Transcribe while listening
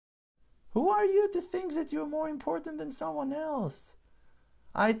Who are you to think that you're more important than someone else?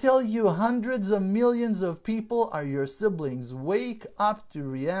 I tell you, hundreds of millions of people are your siblings. Wake up to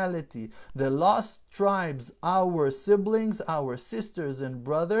reality. The lost tribes, our siblings, our sisters and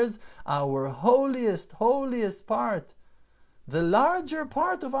brothers, our holiest part, the larger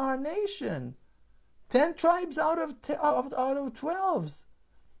part of our nation. 10 tribes out of 12.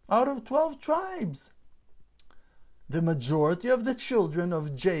 Out of 12 tribes. The majority of the children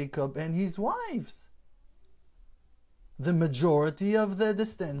of Jacob and his wives. The majority of the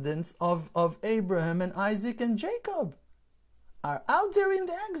descendants of Abraham and Isaac and Jacob are out there in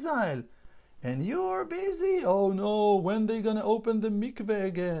the exile. And you're busy. Oh no, when they gonna open the mikveh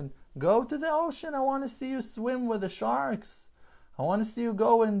again? Go to the ocean. I want to see you swim with the sharks. I want to see you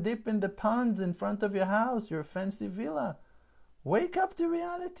go and dip in the ponds in front of your house, your fancy villa. Wake up to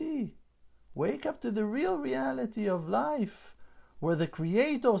reality. Wake up to the real reality of life, where the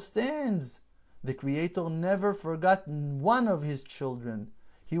Creator stands. The Creator never forgot one of His children.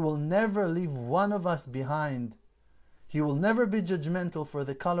 He will never leave one of us behind. He will never be judgmental for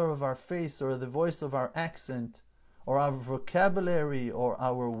the color of our face or the voice of our accent or our vocabulary or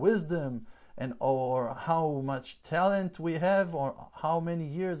our wisdom or how much talent we have or how many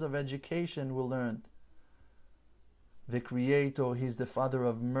years of education we learned. The Creator, He's the Father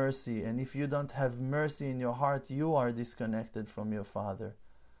of mercy, and if you don't have mercy in your heart, you are disconnected from your Father.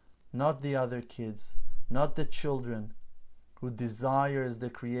 Not the other kids, not the children who desires the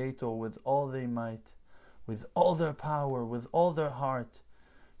Creator with all their might, with all their power, with all their heart.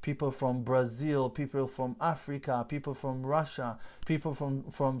 People from Brazil, people from Africa, people from Russia, people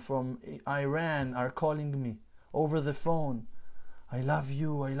from Iran are calling me over the phone. I love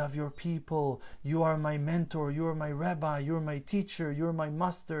you, I love your people, you are my mentor, you are my rabbi, you're my teacher, you're my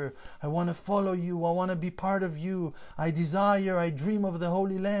master. I want to follow you, I want to be part of you. I dream of the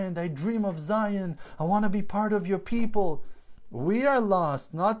Holy Land, I dream of Zion, I want to be part of your people. We are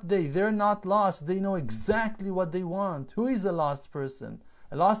lost, not they. They're not lost, they know exactly what they want. Who is a lost person?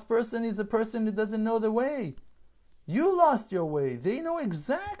 A lost person is a person who doesn't know the way. You lost your way, they know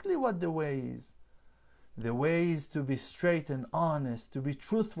exactly what the way is. The way is to be straight and honest, to be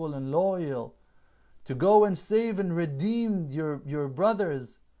truthful and loyal, to go and save and redeem your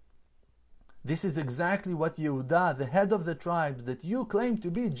brothers. This is exactly what Yehuda, the head of the tribes, that you claim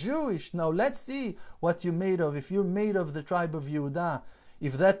to be Jewish. Now let's see what you're made of. If you're made of the tribe of Yehuda,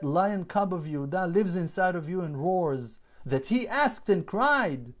 if that lion cub of Yehuda lives inside of you and roars, that he asked and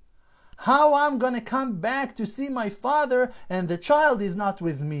cried, how I'm going to come back to see my father and the child is not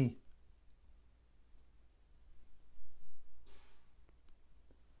with me.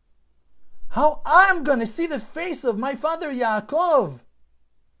 How I'm going to see the face of my father Yaakov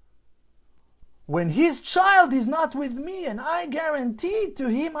when his child is not with me, and I guaranteed to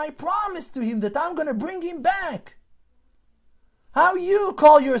him, I promised to him that I'm going to bring him back. How you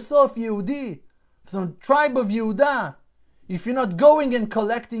call yourself Yehudi from the tribe of Yehuda if you're not going and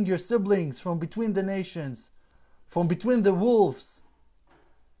collecting your siblings from between the nations, from between the wolves?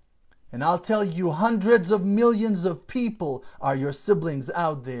 And I'll tell you, hundreds of millions of people are your siblings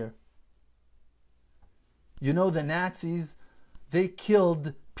out there. You know, the Nazis, they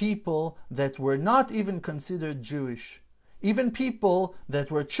killed people that were not even considered Jewish. Even people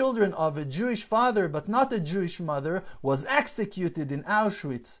that were children of a Jewish father but not a Jewish mother was executed in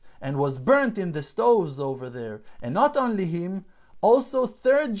Auschwitz and was burnt in the stoves over there. And not only him, also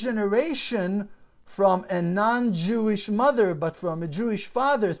third generation from a non-Jewish mother but from a Jewish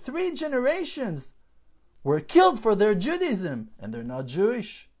father. 3 generations were killed for their Judaism, and they're not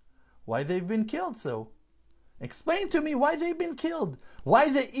Jewish. Why they've been killed so? Explain to me why they've been killed. Why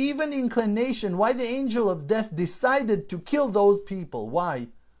the even inclination, why the angel of death decided to kill those people. Why?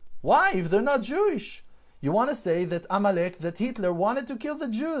 Why, if they're not Jewish? You want to say that Amalek, that Hitler wanted to kill the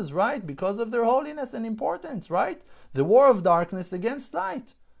Jews, right? Because of their holiness and importance, right? The war of darkness against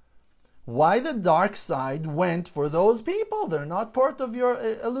light. Why the dark side went for those people? They're not part of your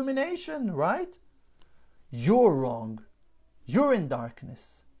illumination, right? You're wrong. You're in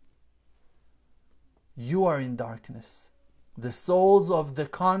darkness. You are in darkness. The souls of the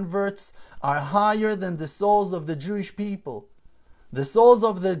converts are higher than the souls of the Jewish people. The souls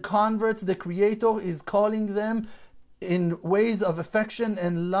of the converts, the Creator is calling them in ways of affection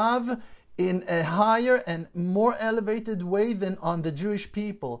and love in a higher and more elevated way than on the Jewish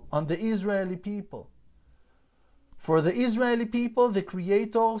people, on the Israeli people. For the Israeli people, the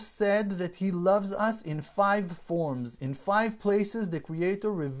Creator said that He loves us in 5 forms. In 5 places, the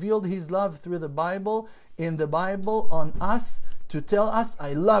Creator revealed His love through the Bible, in the Bible, on us, to tell us,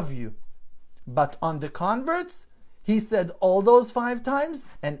 I love you. But on the converts, He said all those 5 times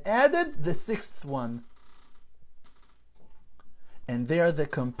and added the 6th one. And they are the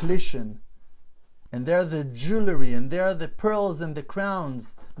completion. And they are the jewelry. And they are the pearls and the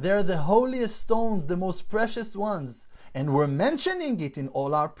crowns. They are the holiest stones, the most precious ones. And we're mentioning it in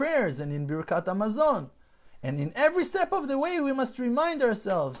all our prayers and in Birkat Hamazon. And in every step of the way we must remind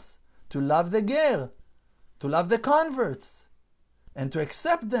ourselves to love the ger, to love the converts, and to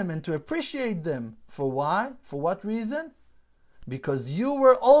accept them and to appreciate them. For why? For what reason? Because you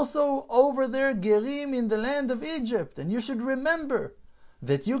were also over there gerim in the land of Egypt, and you should remember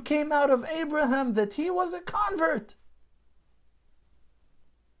that you came out of Abraham, that he was a convert.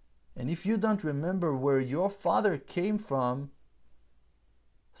 And if you don't remember where your father came from,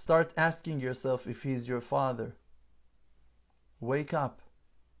 start asking yourself if he's your father. Wake up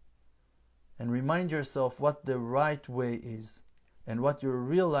and remind yourself what the right way is, and what your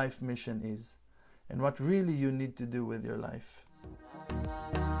real life mission is, and what really you need to do with your life.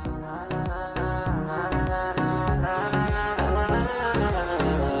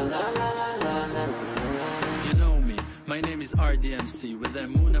 My name is RDMC with the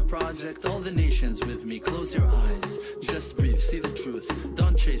Emunah project, all the nations with me. Close your eyes, just breathe, see the truth.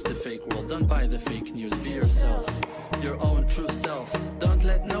 Don't chase the fake world, don't buy the fake news. Be yourself, your own true self. Don't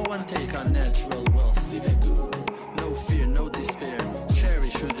let no one take our natural wealth. See the good, no fear, no despair.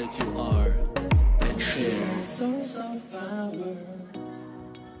 Cherish who that you are and share. Source of power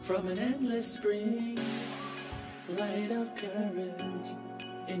from an endless spring. Light of courage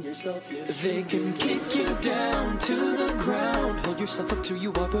in yourself, yes. They can kick you down to the ground. Hold yourself up to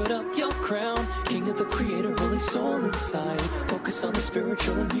you are, put up your crown. King of the creator, holy soul inside. Focus on the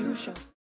spiritual and you shall